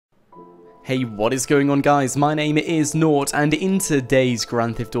Hey, what is going on, guys? My name is Nort, and in today's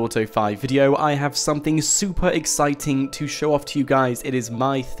Grand Theft Auto 5 video, I have something super exciting to show off to you guys. It is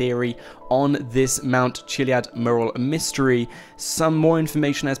my theory on this Mount Chiliad Mural mystery. Some more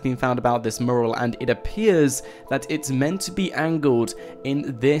information has been found about this mural, and it appears that it's meant to be angled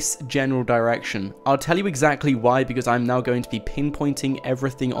in this general direction. I'll tell you exactly why, because I'm now going to be pinpointing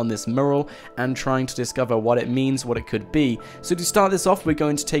everything on this mural and trying to discover what it means, what it could be. So to start this off, we're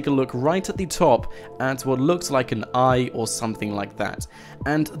going to take a look right at the top at what looks like an eye or something like that.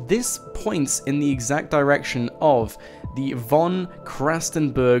 And this points in the exact direction of the von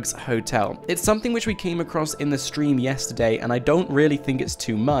Krastenberg's hotel. It's something which we came across in the stream yesterday, and I don't really think it's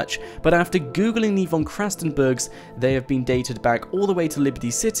too much, but after googling the von Krastenbergs, they have been dated back all the way to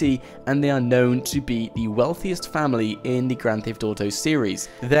Liberty City, and they are known to be the wealthiest family in the Grand Theft Auto series.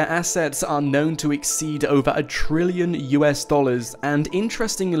 Their assets are known to exceed over $1 trillion US, and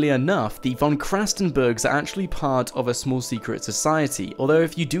interestingly enough, the von Krastenbergs are actually part of a small secret society. Although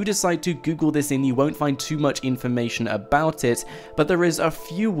if you do decide to Google this in, you won't find too much information about it, but there is a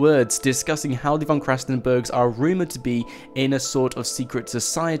few words discussing how the von Krastenbergs are rumored to be in a sort of secret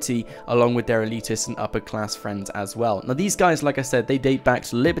society along with their elitist and upper class friends as well. Now these guys, like I said, they date back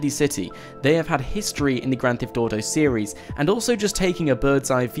to Liberty City. They have had history in the Grand Theft Auto series, and also just taking a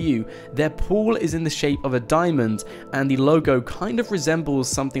bird's eye view, their pool is in the shape of a diamond, and the logo kind of resembles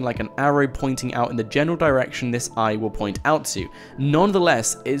something like an arrow pointing out in the general direction this eye will point out to.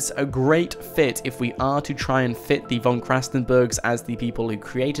 Nonetheless, it's a great fit if we are to try and fit the von Krastenbergs as the people who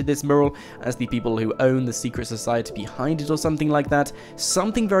created this mural, as the people who own the secret society behind it or something like that.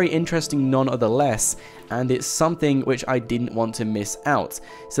 Something very interesting nonetheless, and it's something which I didn't want to miss out.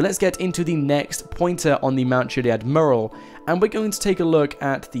 So let's get into the next pointer on the Mount Chiliad mural, and we're going to take a look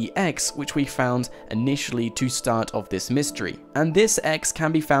at the X which we found initially to start off this mystery. And this X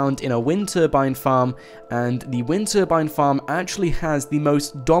can be found in a wind turbine farm, and the wind turbine farm actually has the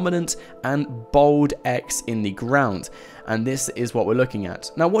most dominant and bold X in the ground. And this is what we're looking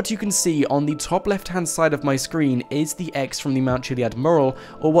at. Now what you can see on the top left hand side of my screen is the X from the Mount Chiliad mural,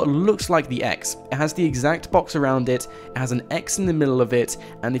 or what looks like the X. It has the exact box around it, it has an X in the middle of it,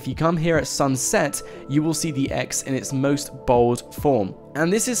 and if you come here at sunset, you will see the X in its most bold form.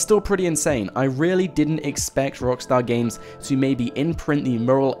 And this is still pretty insane. I really didn't expect Rockstar Games to maybe imprint the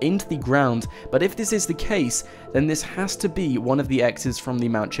mural into the ground, but if this is the case, then this has to be one of the X's from the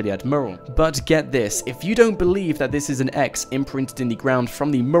Mount Chiliad mural. But get this, if you don't believe that this is an X imprinted in the ground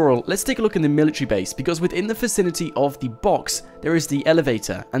from the mural, let's take a look in the military base, because within the vicinity of the box, there is the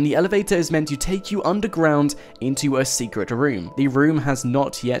elevator, and the elevator is meant to take you underground into a secret room. The room has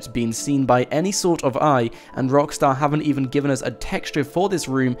not yet been seen by any sort of eye, and Rockstar haven't even given us a texture for this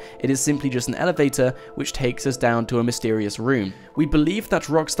room. It is simply just an elevator which takes us down to a mysterious room. We believe that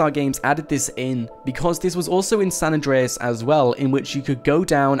Rockstar Games added this in because this was also in San Andreas as well, in which you could go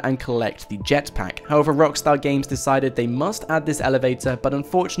down and collect the jetpack. However, Rockstar Games decided they must add this elevator, but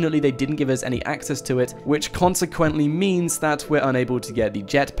unfortunately they didn't give us any access to it, which consequently means that we're unable to get the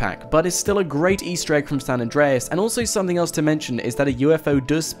jetpack. But it's still a great Easter egg from San Andreas, and also something else to mention is that a UFO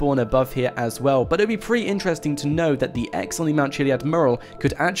does spawn above here as well. But it'd be pretty interesting to know that the X on the Mount Chiliad mural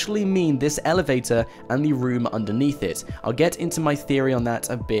could actually mean this elevator and the room underneath it. I'll get into my theory on that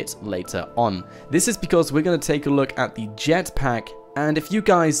a bit later on. This is because we're going to take a look at the jetpack, and if you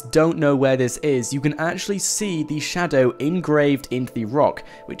guys don't know where this is, you can actually see the shadow engraved into the rock,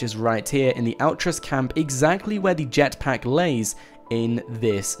 which is right here in the Outras camp, exactly where the jetpack lays in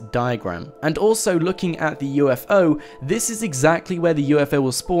this diagram. And also looking at the UFO, this is exactly where the UFO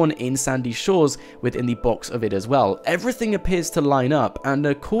will spawn in Sandy Shores within the box of it as well. Everything appears to line up, and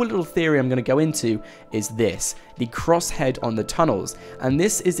a cool little theory I'm going to go into is this: the crosshead on the tunnels. And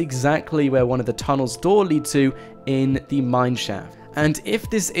this is exactly where one of the tunnels door lead to in the mine shaft. And if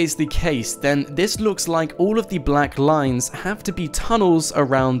this is the case, then this looks like all of the black lines have to be tunnels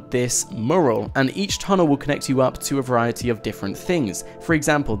around this mural, and each tunnel will connect you up to a variety of different things. For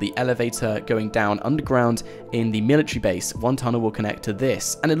example, the elevator going down underground in the military base, one tunnel will connect to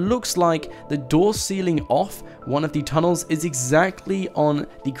this, and it looks like the door sealing off one of the tunnels is exactly on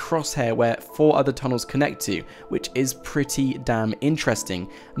the crosshair where 4 other tunnels connect to, which is pretty damn interesting.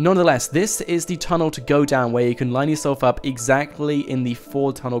 Nonetheless, this is the tunnel to go down where you can line yourself up exactly in the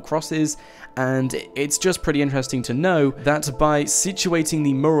 4 tunnel crosses, and it's just pretty interesting to know that by situating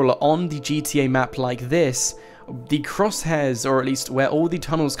the mural on the GTA map like this, the crosshairs, or at least where all the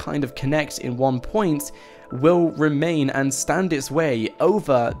tunnels kind of connect in one point, will remain and stand its way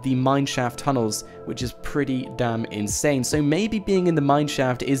over the mineshaft tunnels, which is pretty damn insane. So maybe being in the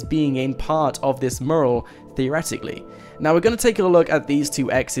mineshaft is being in part of this mural theoretically. Now we're going to take a look at these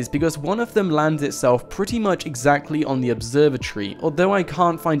two X's because one of them lands itself pretty much exactly on the observatory. Although I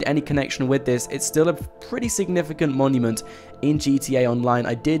can't find any connection with this, it's still a pretty significant monument in GTA Online.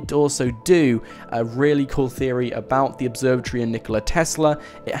 I did also do a really cool theory about the observatory and Nikola Tesla.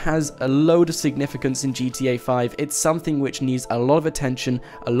 It has a load of significance in GTA 5. It's something which needs a lot of attention,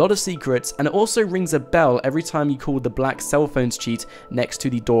 a lot of secrets, and it also rings a bell every time you call the black cell phones cheat next to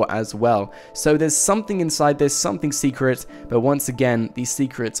the door as well. So there's something inside this, something secret, but once again, these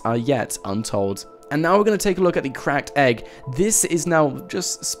secrets are yet untold. And now we're going to take a look at the cracked egg. This is now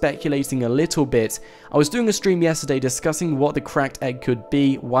just speculating a little bit. I was doing a stream yesterday discussing what the cracked egg could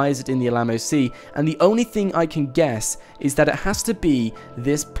be, why is it in the Alamo Sea, and the only thing I can guess is that it has to be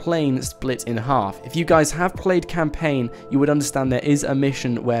this plane split in half. If you guys have played campaign, you would understand there is a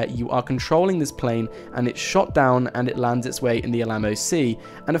mission where you are controlling this plane and it's shot down and it lands its way in the Alamo Sea.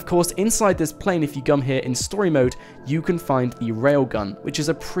 And of course, inside this plane, if you come here in story mode, you can find the railgun, which is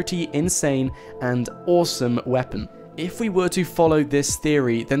a pretty insane and awesome weapon. If we were to follow this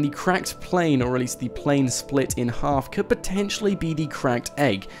theory, then the cracked plane, or at least the plane split in half, could potentially be the cracked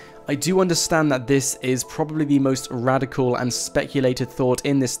egg. I do understand that this is probably the most radical and speculated thought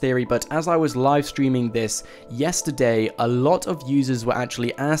in this theory, but as I was live streaming this yesterday, a lot of users were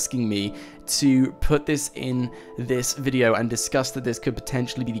actually asking me to put this in this video and discuss that this could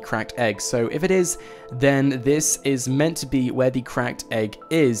potentially be the cracked egg. So if it is, then this is meant to be where the cracked egg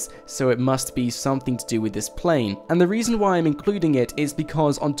is, so it must be something to do with this plane. And the reason why I'm including it is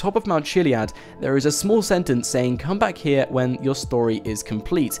because on top of Mount Chiliad, there is a small sentence saying, "Come back here when your story is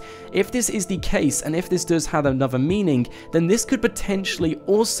complete." If this is the case, and if this does have another meaning, then this could potentially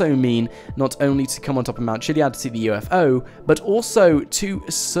also mean not only to come on top of Mount Chiliad to see the UFO, but also to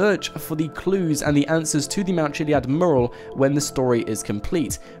search for the clues and the answers to the Mount Chiliad mural when the story is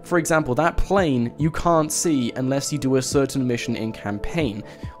complete. For example, that plane you can't see unless you do a certain mission in campaign.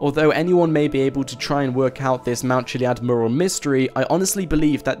 Although anyone may be able to try and work out this Mount Chiliad mural mystery, I honestly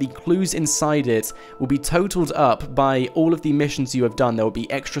believe that the clues inside it will be totaled up by all of the missions you have done. There will be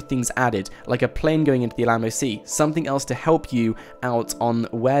extra things added, like a plane going into the Alamo Sea, something else to help you out on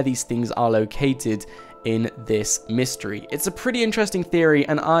where these things are located in this mystery. It's a pretty interesting theory,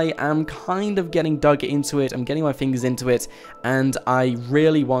 and I am kind of getting dug into it. I'm getting my fingers into it, and I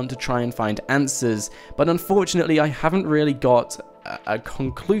really want to try and find answers, but unfortunately I haven't really got a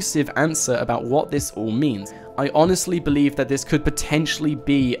conclusive answer about what this all means. I honestly believe that this could potentially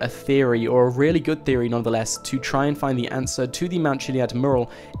be a theory, or a really good theory nonetheless, to try and find the answer to the Mount Chiliad mural.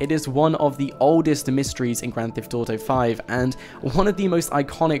 It is one of the oldest mysteries in Grand Theft Auto 5, and one of the most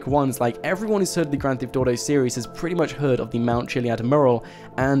iconic ones. Like, everyone who's heard of the Grand Theft Auto series has pretty much heard of the Mount Chiliad mural,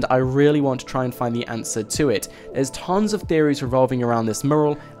 and I really want to try and find the answer to it. There's tons of theories revolving around this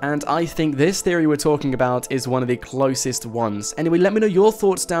mural, and I think this theory we're talking about is one of the closest ones. Anyway, let me know your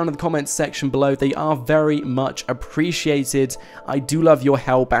thoughts down in the comments section below. They are very much appreciated. I do love your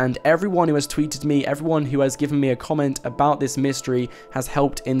help, and everyone who has tweeted me, everyone who has given me a comment about this mystery has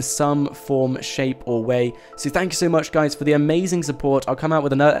helped in some form, shape, or way. So thank you so much, guys, for the amazing support. I'll come out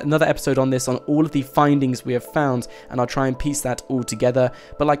with another episode on this, on all of the findings we have found, and I'll try and piece that all together.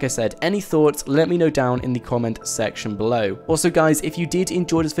 But like I said, any thoughts, let me know down in the comment section below. Also, guys, if you did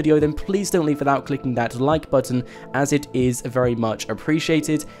enjoy this video, then please don't leave without clicking that like button, as it is very much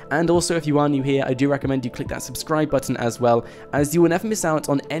appreciated. And also, if you are new here, I do recommend you click that subscribe button as well, as you will never miss out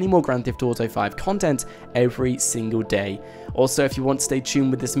on any more Grand Theft Auto 5 content every single day. Also, if you want to stay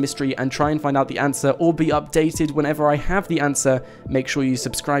tuned with this mystery and try and find out the answer, or be updated whenever I have the answer, make sure you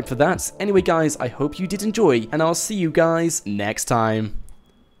subscribe for that. Anyway, guys, I hope you did enjoy, and I'll see you guys next time.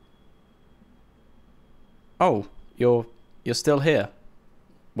 Oh, you're still here.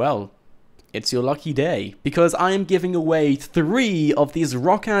 Well, it's your lucky day, because I am giving away 3 of these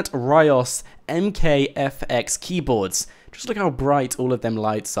Roccat Rios MKFX keyboards. Just look how bright all of them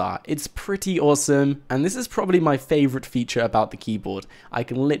lights are. It's pretty awesome, and this is probably my favorite feature about the keyboard. I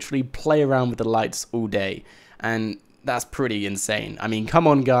can literally play around with the lights all day, and that's pretty insane. I mean, come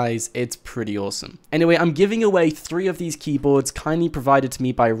on, guys, it's pretty awesome. Anyway, I'm giving away 3 of these keyboards kindly provided to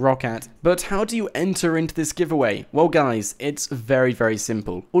me by Roccat. But how do you enter into this giveaway? Well, guys, it's very, very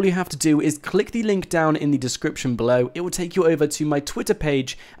simple. All you have to do is click the link down in the description below. It will take you over to my Twitter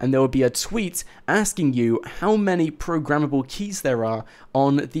page, and there will be a tweet asking you how many programmable keys there are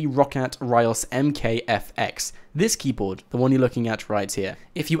on the Roccat Rios MKFX. This keyboard, the one you're looking at right here.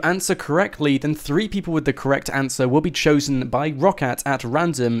 If you answer correctly, then 3 people with the correct answer will be be chosen by Roccat at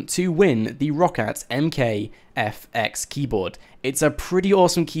random to win the Roccat MK-FX keyboard. It's a pretty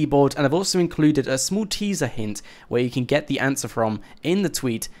awesome keyboard, and I've also included a small teaser hint where you can get the answer from in the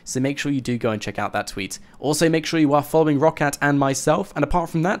tweet, so make sure you do go and check out that tweet. Also, make sure you are following Roccat and myself, and apart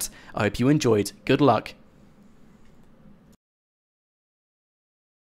from that, I hope you enjoyed. Good luck.